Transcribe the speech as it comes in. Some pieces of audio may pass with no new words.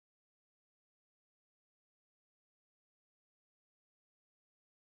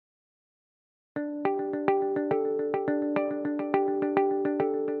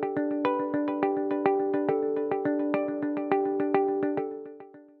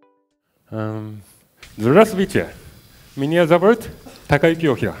The last speaker, Minia the word,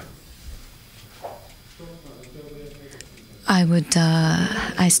 Takayuki Ohira.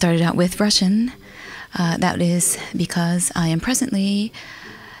 I started out with Russian. That is because I am presently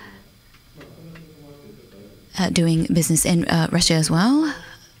doing business in Russia as well.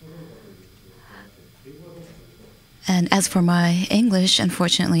 And as for my English,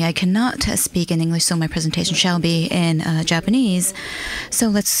 unfortunately, I cannot speak in English, so my presentation shall be in Japanese. So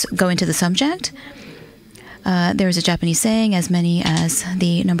let's go into the subject. There is a Japanese saying, as many as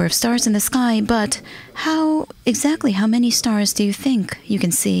the number of stars in the sky, but exactly how many stars do you think you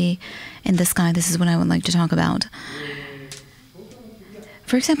can see in the sky? This is what I would like to talk about.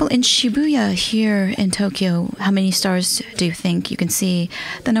 For example, in Shibuya here in Tokyo, how many stars do you think you can see?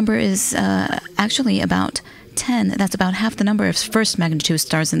 The number is actually about 10. That's about half the number of first magnitude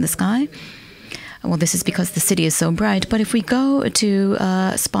stars in the sky. Well, this is because the city is so bright. But if we go to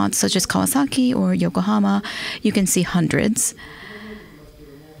spots such as Kawasaki or Yokohama, you can see hundreds.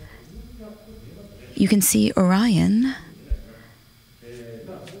 You can see Orion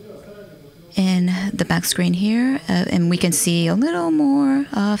in the back screen here, and we can see a little more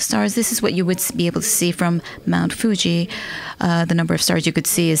stars. This is what you would be able to see from Mount Fuji. The number of stars you could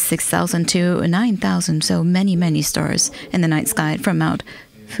see is 6,000 to 9,000, so many, many stars in the night sky from Mount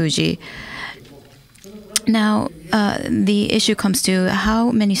Fuji. Now, the issue comes to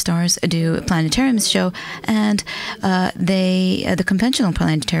how many stars do planetariums show, and the conventional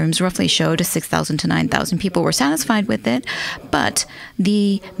planetariums roughly showed 6,000 to 9,000. People were satisfied with it, but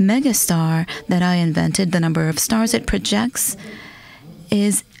the megastar that I invented, the number of stars it projects,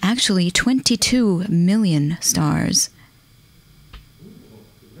 is actually 22 million stars.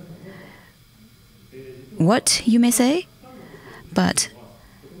 What, you may say? But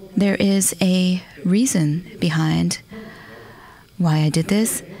there is a reason behind why I did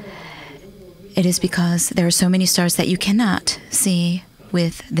this. It is because there are so many stars that you cannot see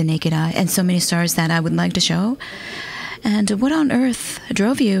with the naked eye, and so many stars that I would like to show. And what on earth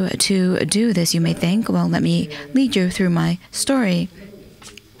drove you to do this, you may think? Well, let me lead you through my story.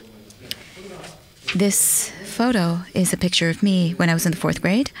 This photo is a picture of me when I was in the 4th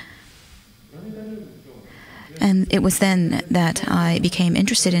grade. And it was then that I became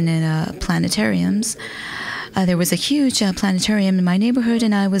interested in planetariums. There was a huge planetarium in my neighborhood,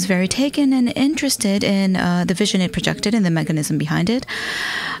 and I was very taken and interested in the vision it projected and the mechanism behind it.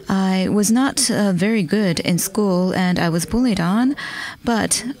 I was not very good in school, and I was bullied on,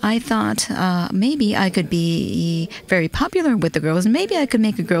 but I thought maybe I could be very popular with the girls, and maybe I could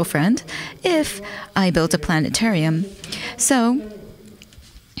make a girlfriend if I built a planetarium. So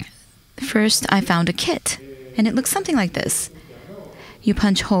first I found a kit. And it looks something like this. You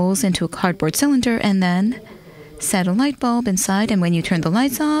punch holes into a cardboard cylinder and then set a light bulb inside, and when you turn the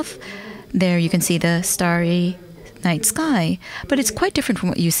lights off, there you can see the starry night sky. But it's quite different from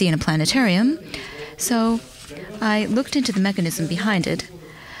what you see in a planetarium. So I looked into the mechanism behind it.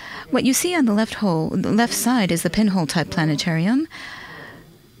 What you see on the left side is the pinhole type planetarium.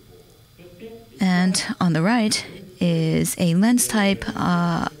 And on the right is a lens type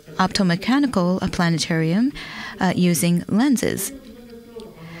optomechanical planetarium using lenses.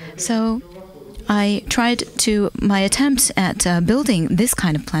 So my attempt at building this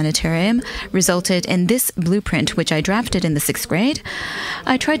kind of planetarium resulted in this blueprint, which I drafted in the 6th grade.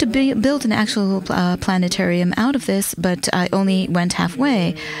 I tried to build an actual planetarium out of this, but I only went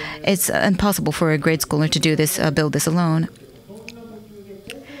halfway. It's impossible for a grade schooler to do this, build this alone.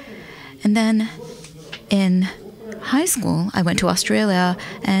 And then in high school, I went to Australia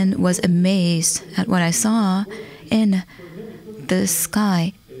and was amazed at what I saw in the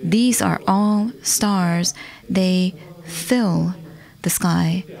sky. These are all stars. They fill the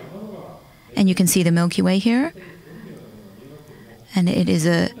sky. And you can see the Milky Way here. And it is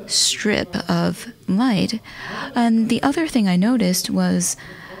a strip of light. And the other thing I noticed was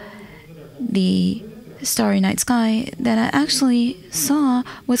the starry night sky that I actually saw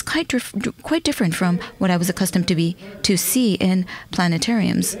was quite different from what I was accustomed to see in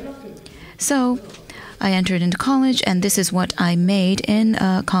planetariums. So I entered into college, and this is what I made in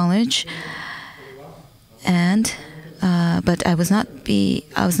college. And but I was not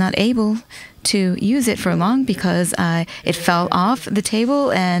able to use it for long because it fell off the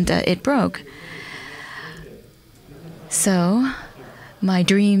table and it broke. So my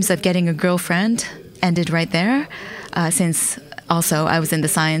dreams of getting a girlfriend ended right there, since also I was in the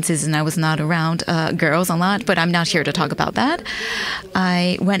sciences and I was not around girls a lot, but I'm not here to talk about that.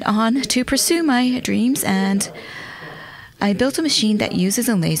 I went on to pursue my dreams, and I built a machine that uses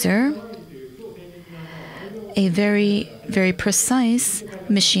a laser, a very, very precise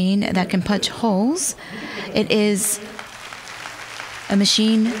machine that can punch holes. It is a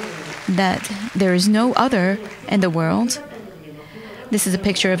machine that there is no other in the world. This is a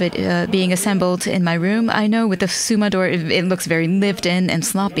picture of it being assembled in my room. I know with the Suma door, it looks very lived in and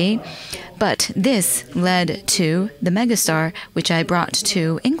sloppy. But this led to the MEGASTAR, which I brought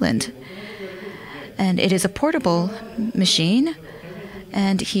to England. And it is a portable machine.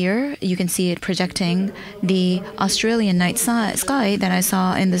 And here you can see it projecting the Australian night sky that I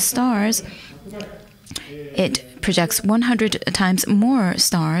saw in the stars. It projects 100 times more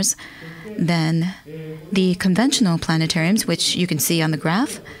stars than the conventional planetariums, which you can see on the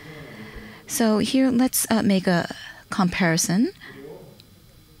graph. So here, let's make a comparison.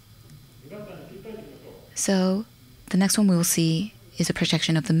 So the next one we will see is a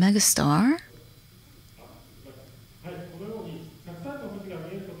projection of the MEGASTAR.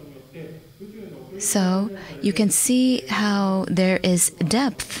 So you can see how there is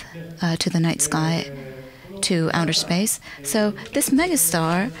depth to the night sky, to outer space. So this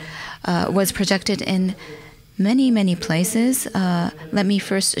MEGASTAR was projected in many, many places. Let me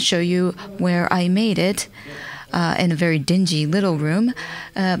first show you where I made it in a very dingy little room.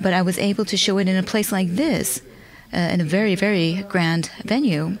 But I was able to show it in a place like this, in a very, very grand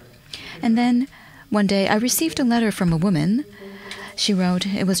venue. And then one day I received a letter from a woman. She wrote,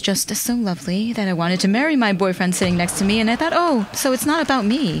 "It was just so lovely that I wanted to marry my boyfriend sitting next to me." And I thought, oh, so it's not about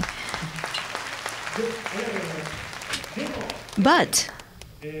me. But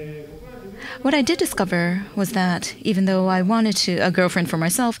what I did discover was that even though I wanted a girlfriend for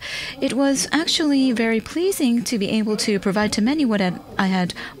myself, it was actually very pleasing to be able to provide to many what I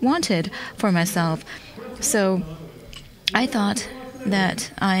had wanted for myself. So I thought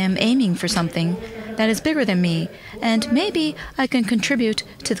that I am aiming for something that is bigger than me, and maybe I can contribute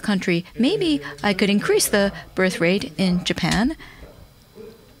to the country. Maybe I could increase the birth rate in Japan.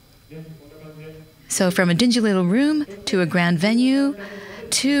 So from a dingy little room to a grand venue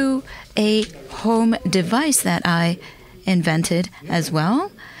to a home device that I invented as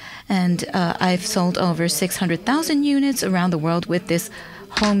well. And I've sold over 600,000 units around the world with this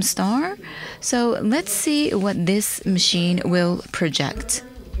home star. So let's see what this machine will project.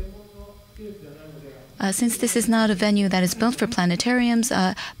 Since this is not a venue that is built for planetariums,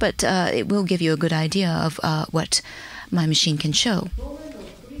 but it will give you a good idea of what my machine can show.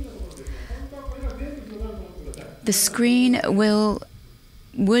 The screen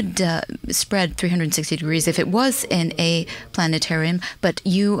would spread 360 degrees if it was in a planetarium, but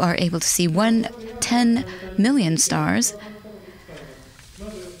you are able to see 110 million stars.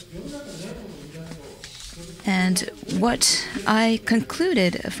 And what I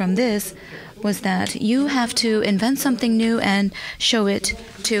concluded from this was that you have to invent something new and show it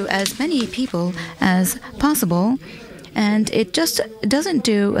to as many people as possible. And it just doesn't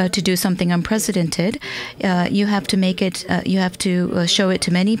do to do something unprecedented. You have to make it. You have to show it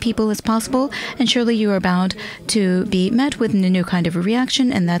to many people as possible, and surely you are bound to be met with a new kind of a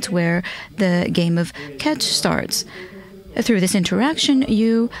reaction, and that's where the game of catch starts. Through this interaction,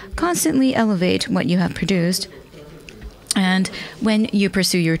 you constantly elevate what you have produced. And when you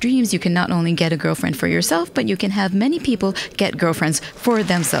pursue your dreams, you can not only get a girlfriend for yourself, but you can have many people get girlfriends for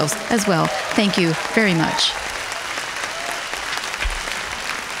themselves as well. Thank you very much.